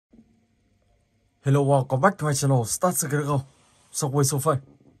Hello, welcome back to my channel. Start the go. Subway Sofa.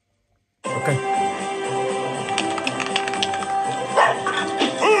 Okay.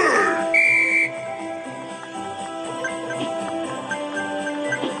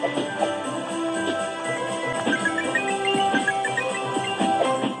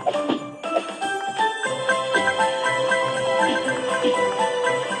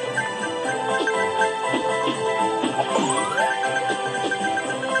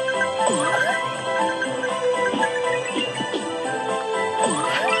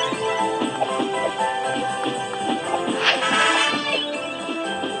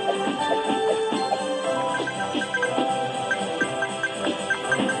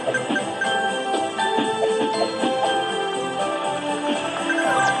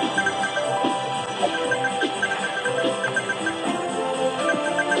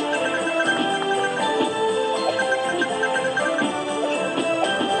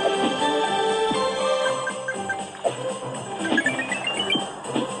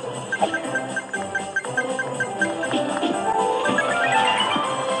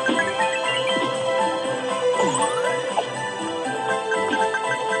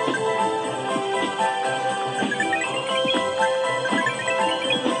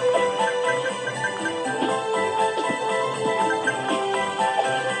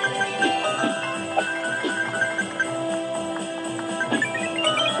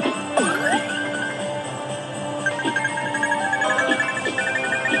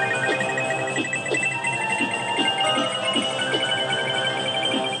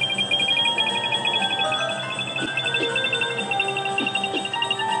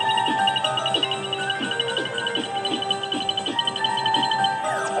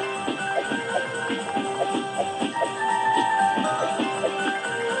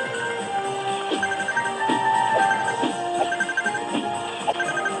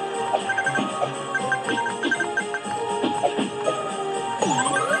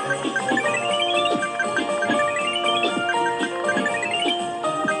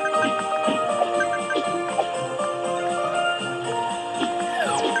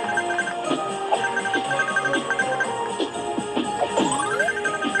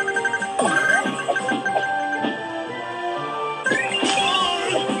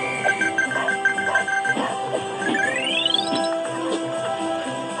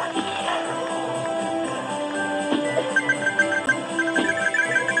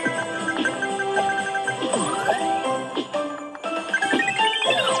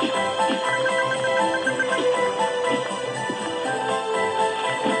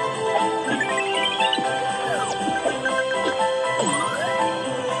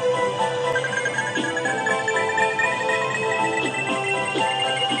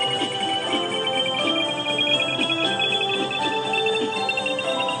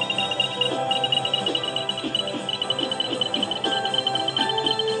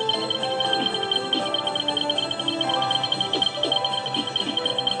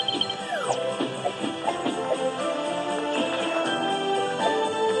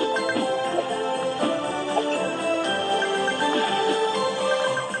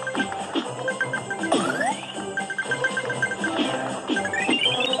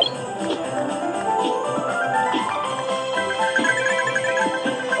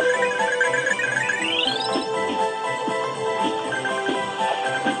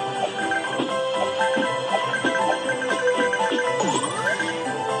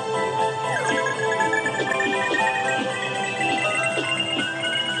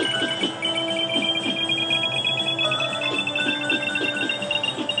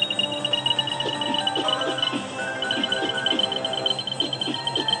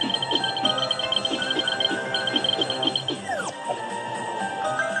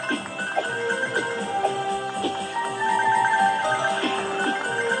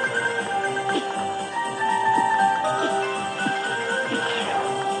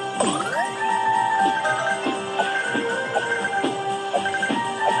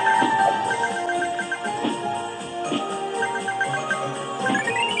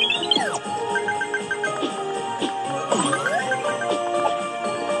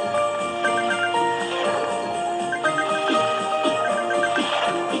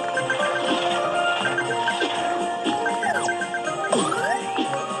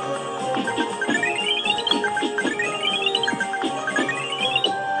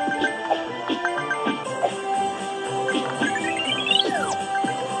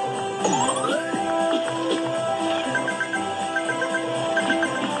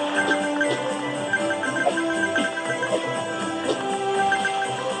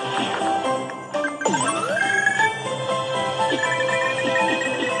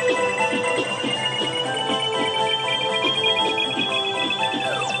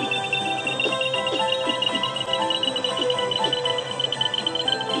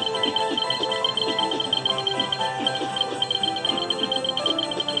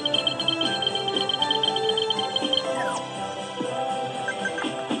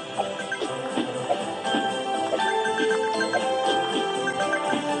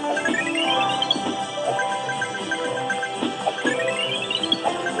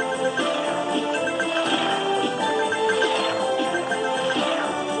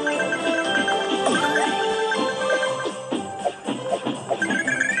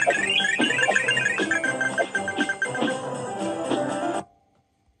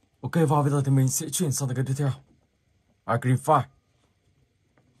 Ok, vào bây giờ thì mình sẽ chuyển sang cái tiếp theo. Green fire.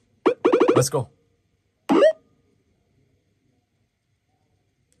 Let's go.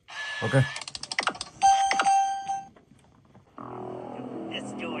 Ok.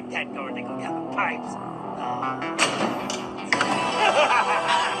 Let's do a dead door to go down the pipes.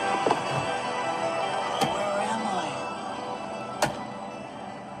 Where am I?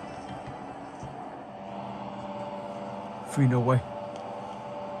 Free no way.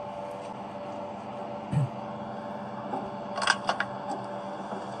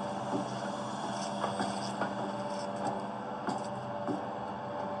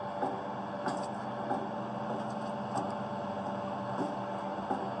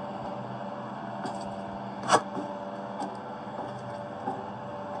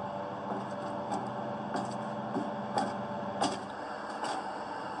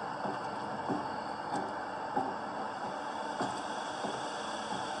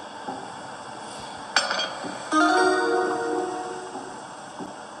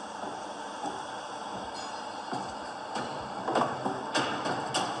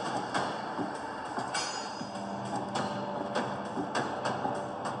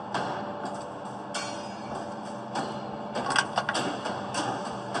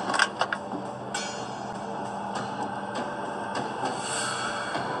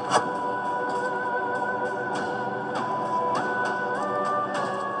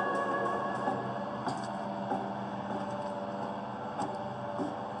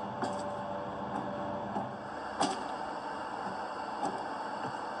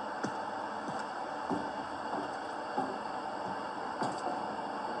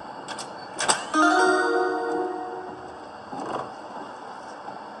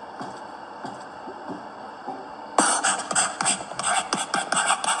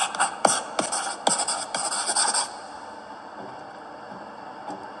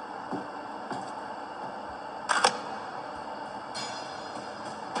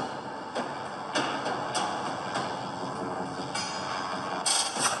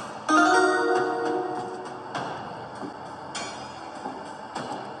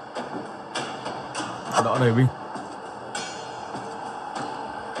 Đỡ đầy binh.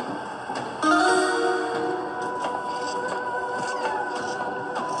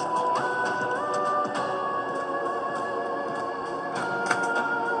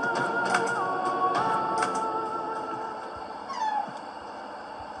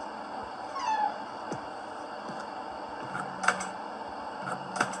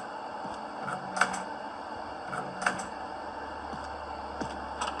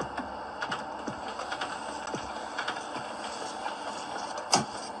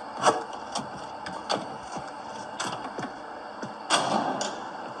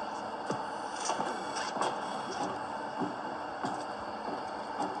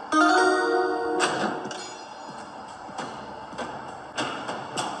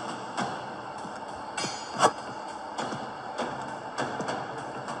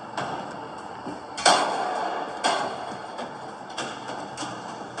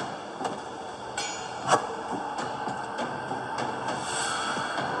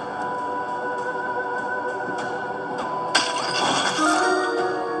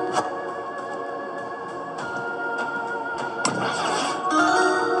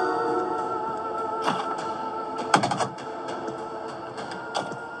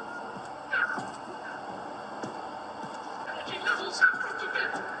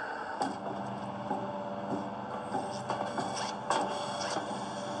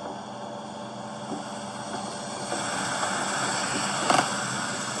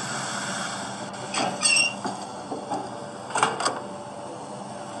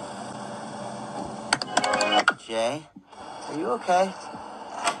 Jay, are you okay?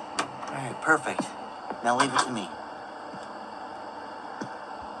 All right, perfect. Now leave it to me.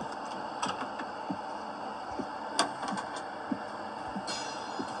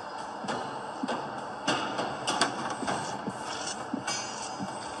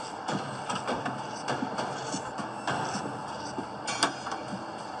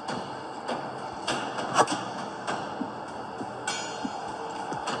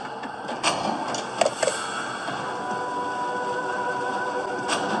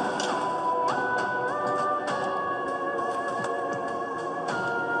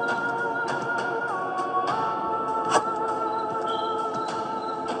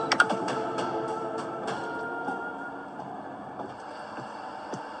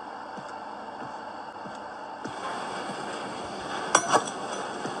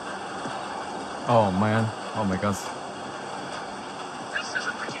 Oh man. Oh my god.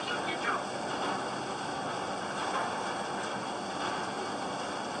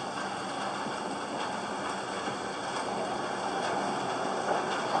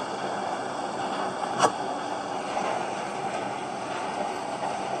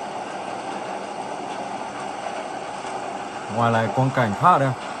 Ngoài lại quang cảnh khác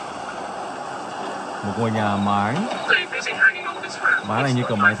đây. Một ngôi nhà mái. Mái này như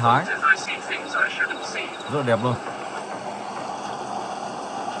kiểu mái Thái. Rất là đẹp luôn.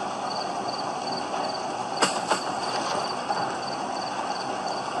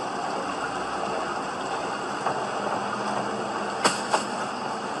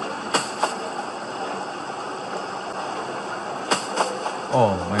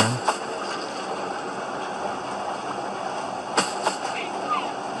 Oh man.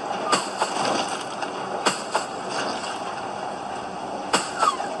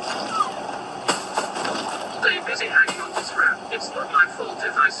 Stay busy hanging on this wrap. It's not my fault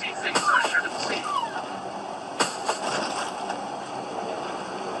if I see things I shouldn't see.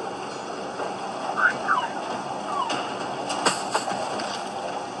 I'm coming.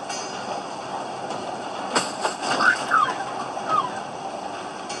 I'm coming. I'm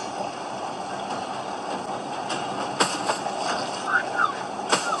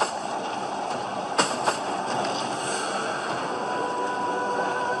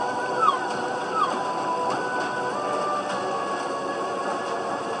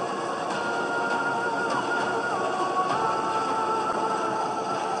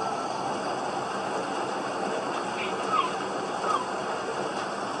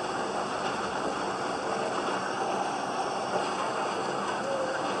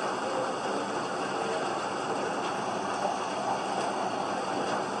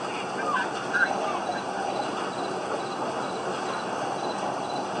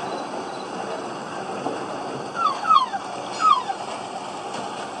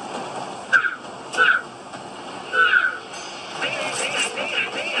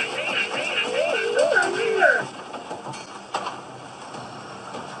coming.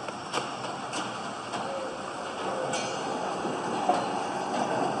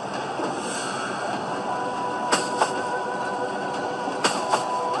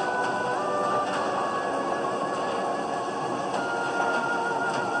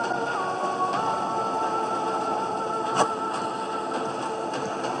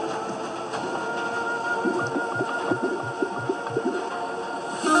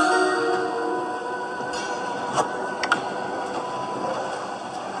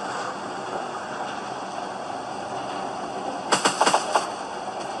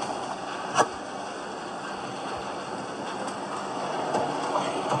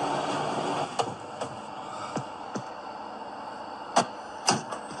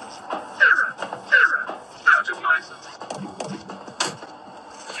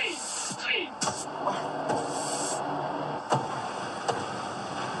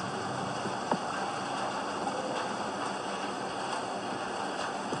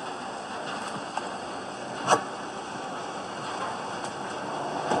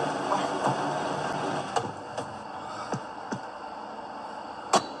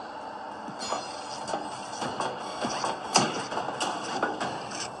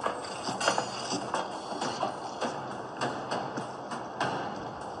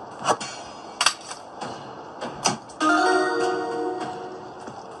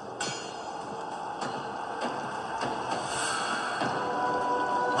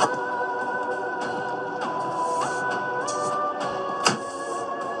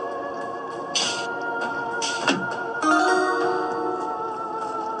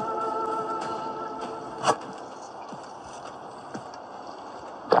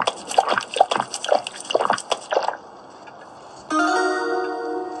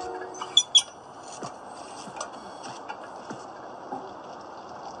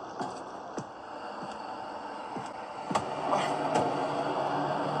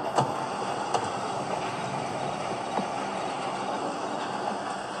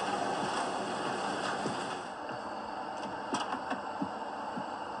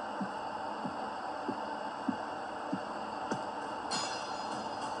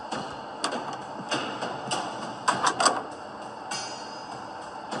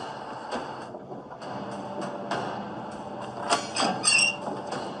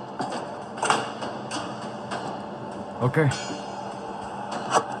 Ok.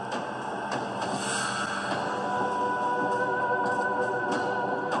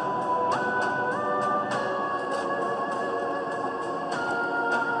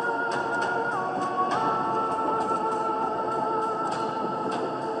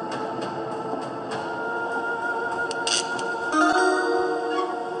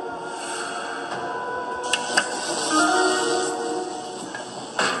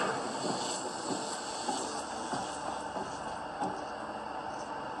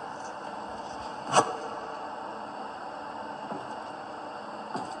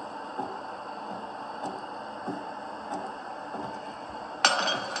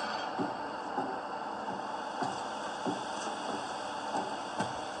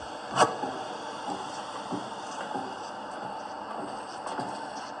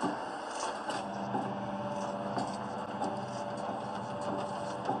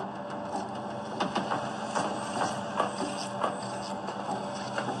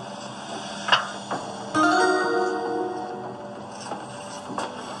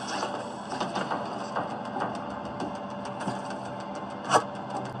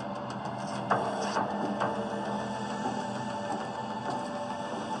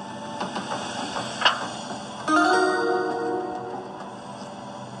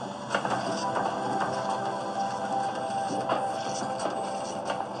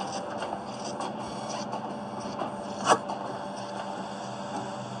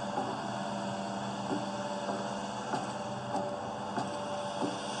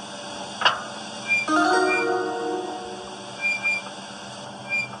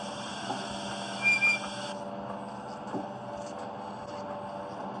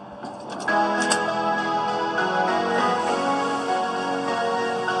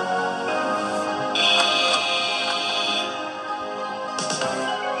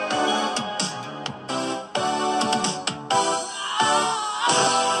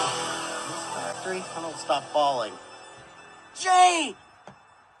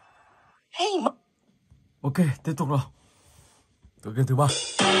 Ok, tiếp tục nào. Tựa game thứ 3.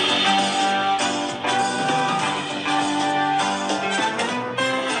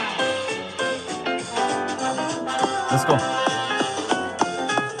 Let's go.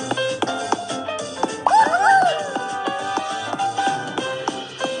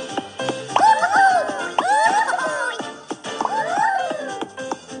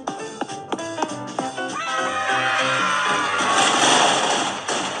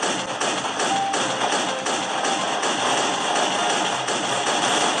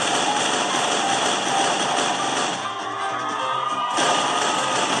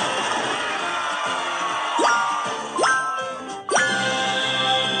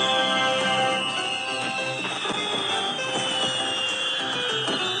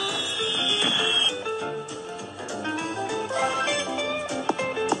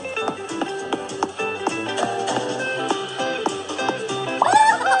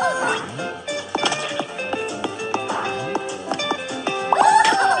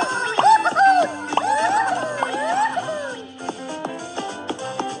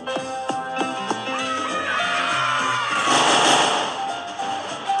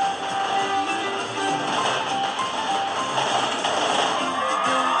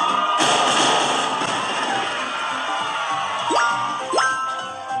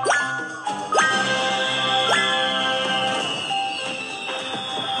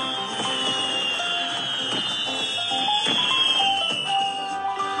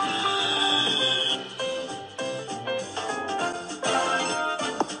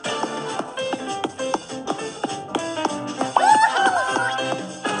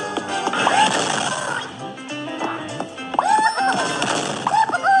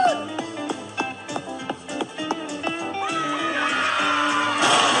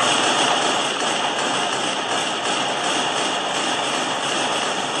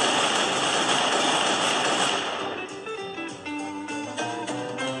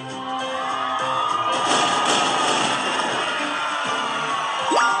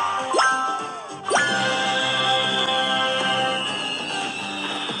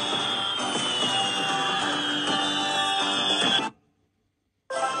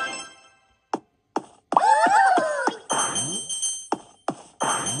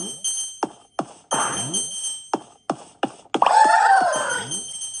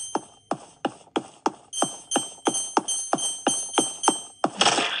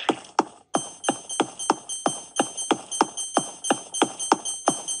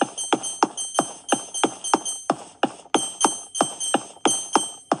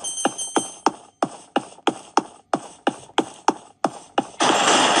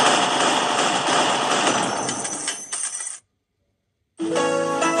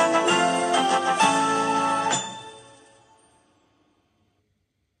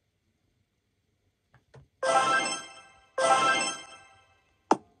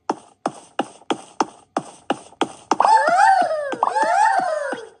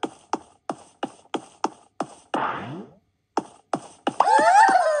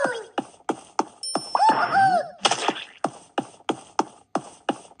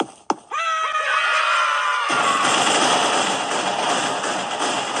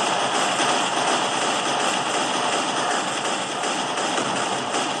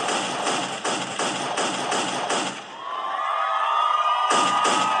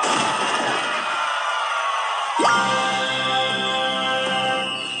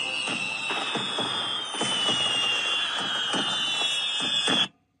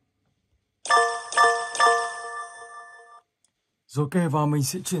 Rồi ok, và mình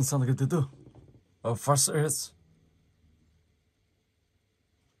sẽ chuyển sang cái thứ tư. First aid.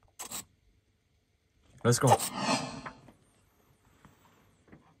 Let's go.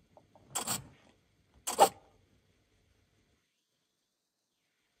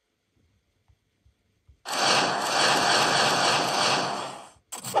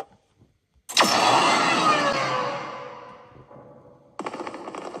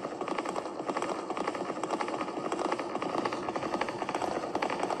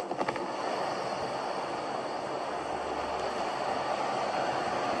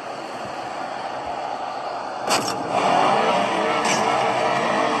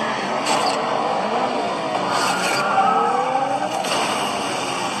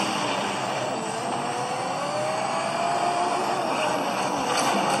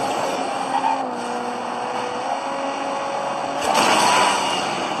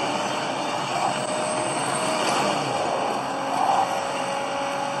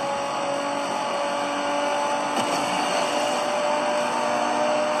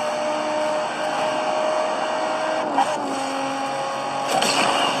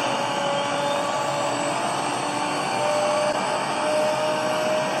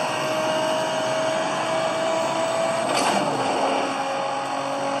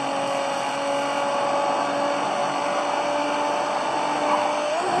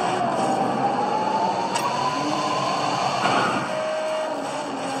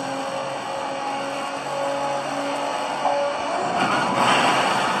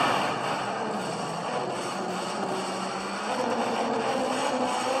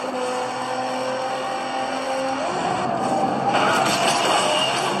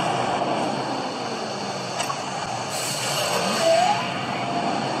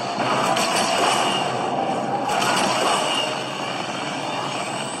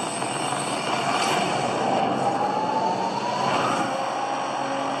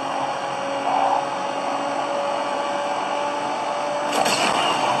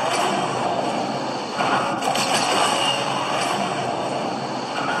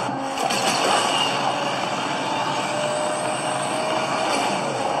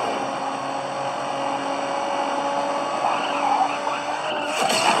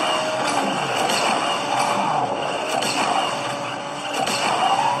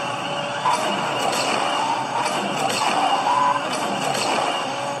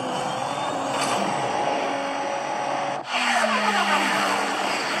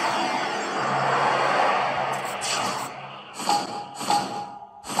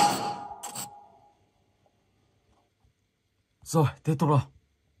 Rồi, tiếp tục rồi.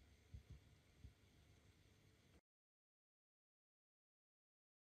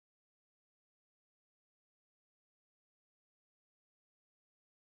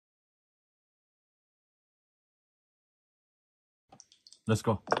 Let's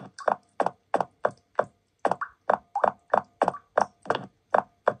go.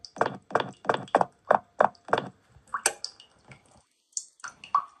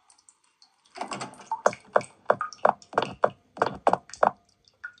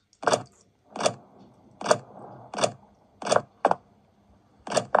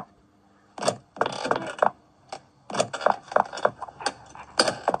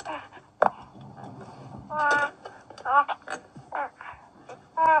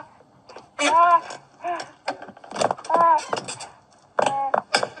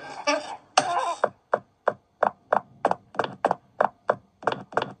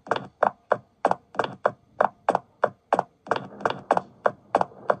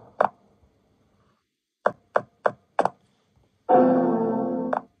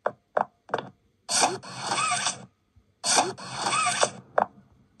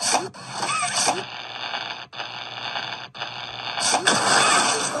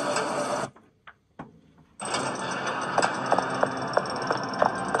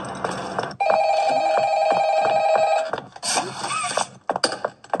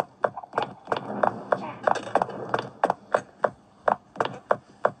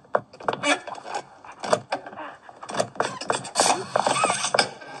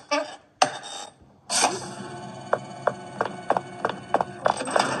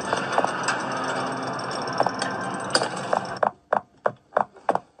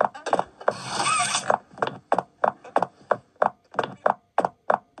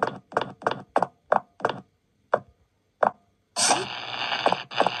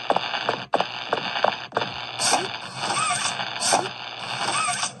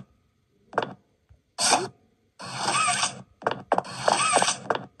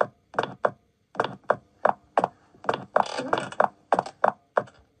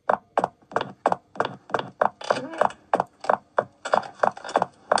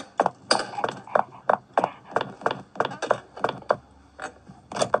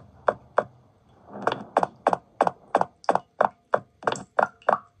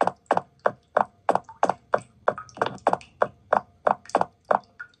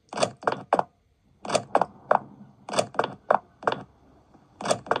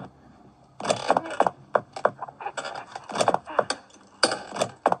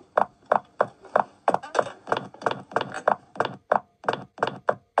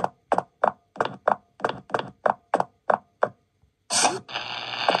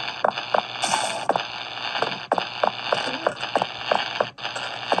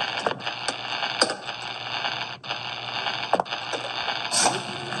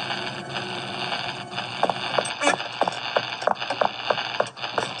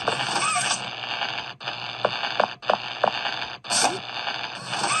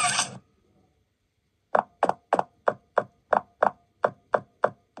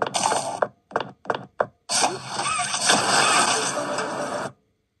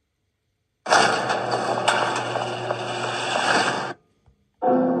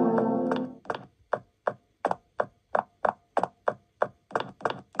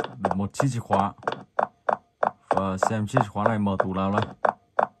 Một chiếc chìa khóa và xem chiếc chìa khóa này mở tủ nào đây.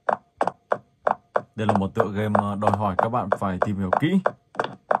 Đây là một tựa game đòi hỏi các bạn phải tìm hiểu kỹ.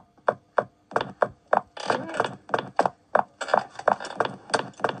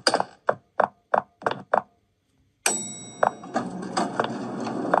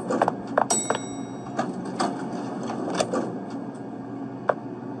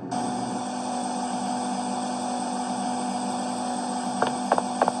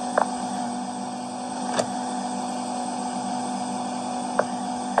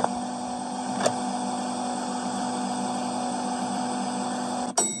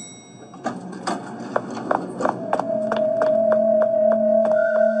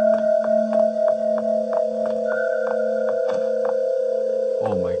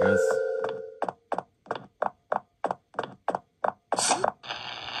 Oh my gosh.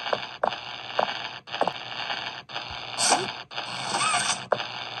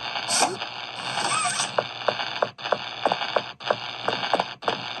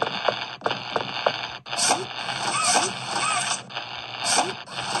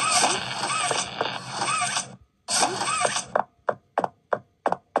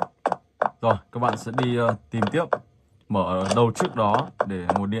 Rồi, các bạn sẽ đi tìm tiếp. Mở ở đâu trước đó để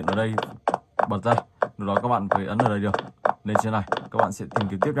nguồn điện ở đây bật ra. Lúc đó các bạn phải ấn ở đây được. Lên trên này, các bạn sẽ tìm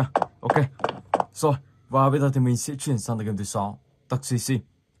kiếm tiếp nha. Ok. Rồi, Và bây giờ thì mình sẽ chuyển sang tựa game thứ 6, Taxi Sim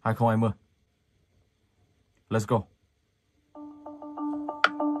 2020. Let's go.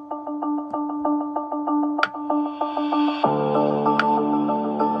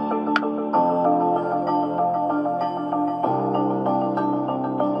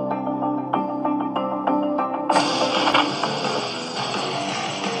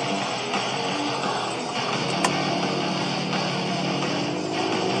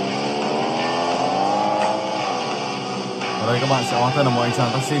 Ở đây các bạn sẽ hóa thân là một anh chàng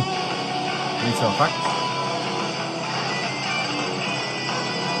taxi đi chở khách.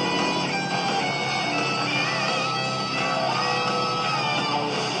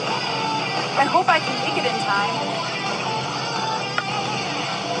 I hope I can make it in time.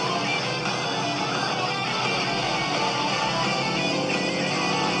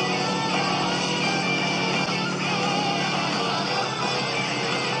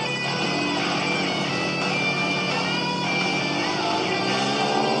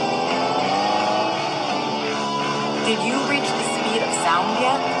 Did you reach the speed of sound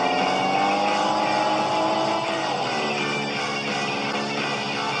yet?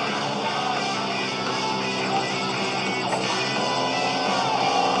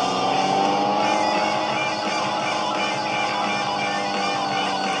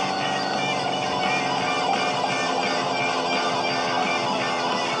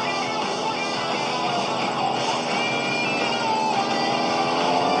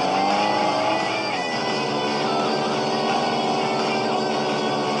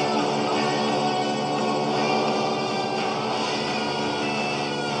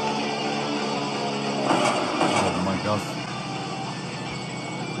 Oh my god.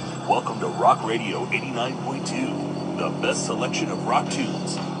 Welcome to Rock Radio 89.2, the best selection of rock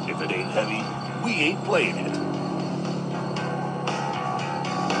tunes. If it ain't heavy, we ain't playing it.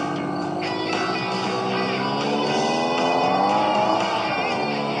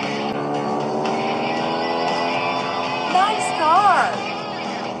 Nice car.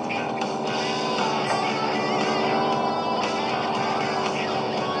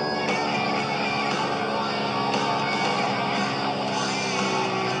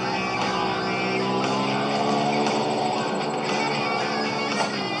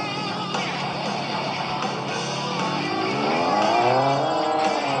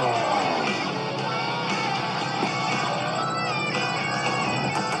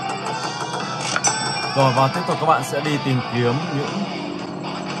 Rồi và tiếp tục các bạn sẽ đi tìm kiếm những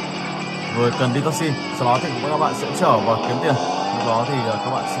người cần đi taxi. Sau đó thì các bạn sẽ chở và kiếm tiền. Lúc đó thì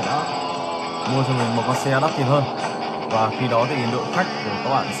các bạn sẽ mua cho mình một con xe đắt tiền hơn. Và khi đó thì lượng khách của các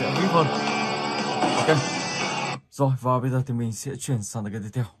bạn sẽ VIP hơn. Ok. Rồi và bây giờ thì mình sẽ chuyển sang cái tiếp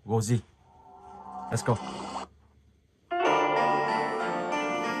theo, Goozy. Let's go.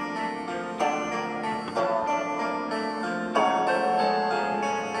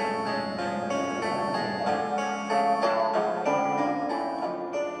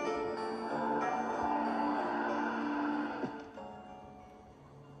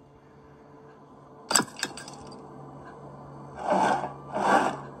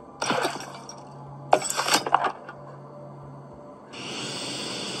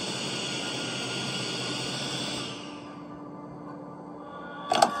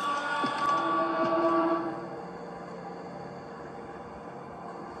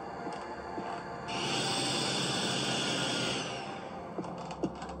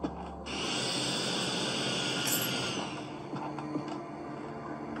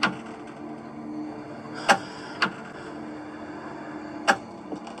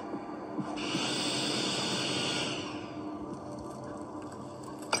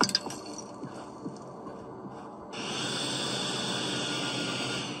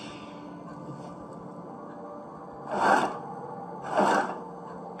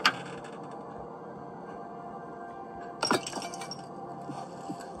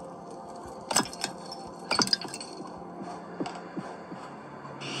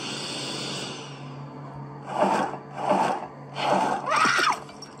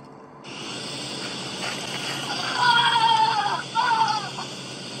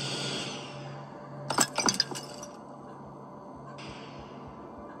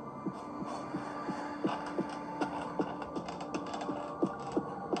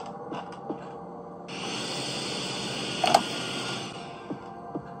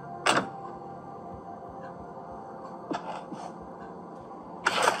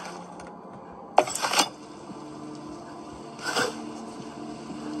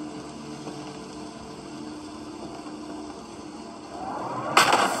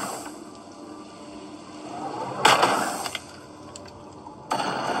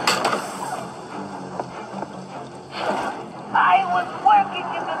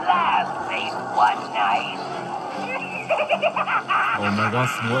 Oh my god,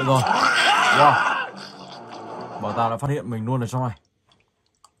 muội rồi. Wow. Bảo ta đã phát hiện mình luôn ở trong này.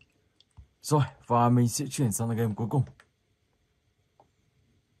 Rồi, và mình sẽ chuyển sang game cuối cùng.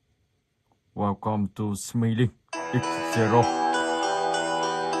 Welcome to Smiling X0.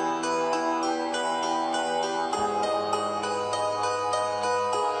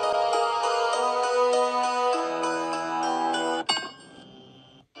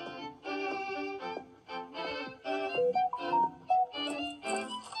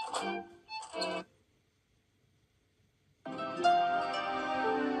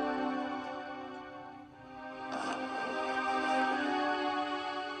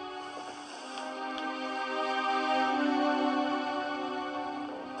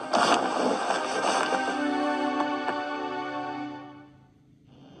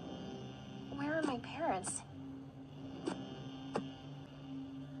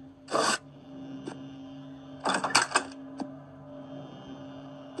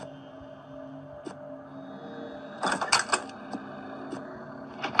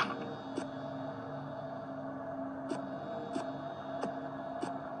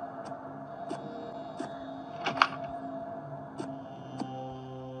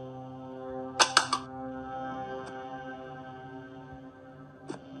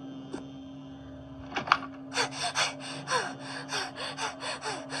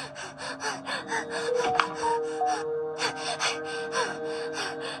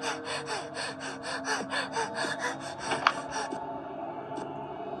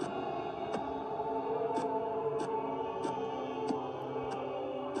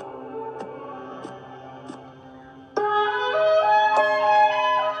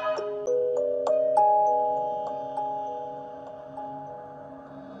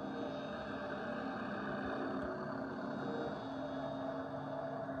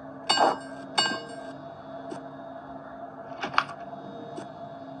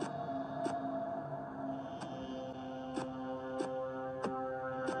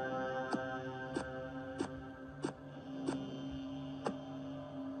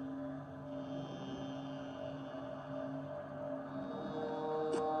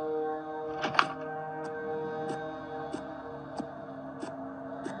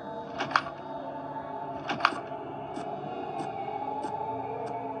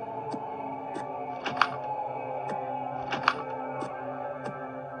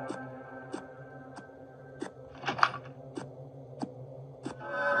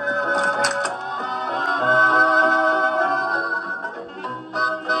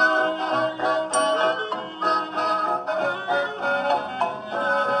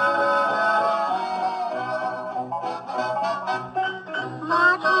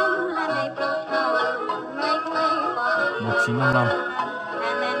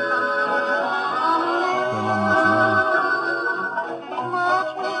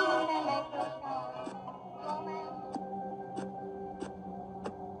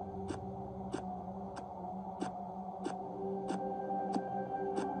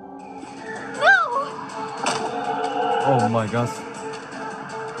 Oh my god.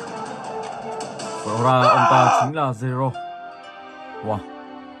 Rõ ra ông ta chính là Zero. Wow.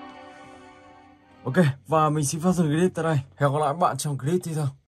 Ok, và mình xin phép dừng clip tại đây. Hẹn gặp lại các bạn trong clip tiếp theo.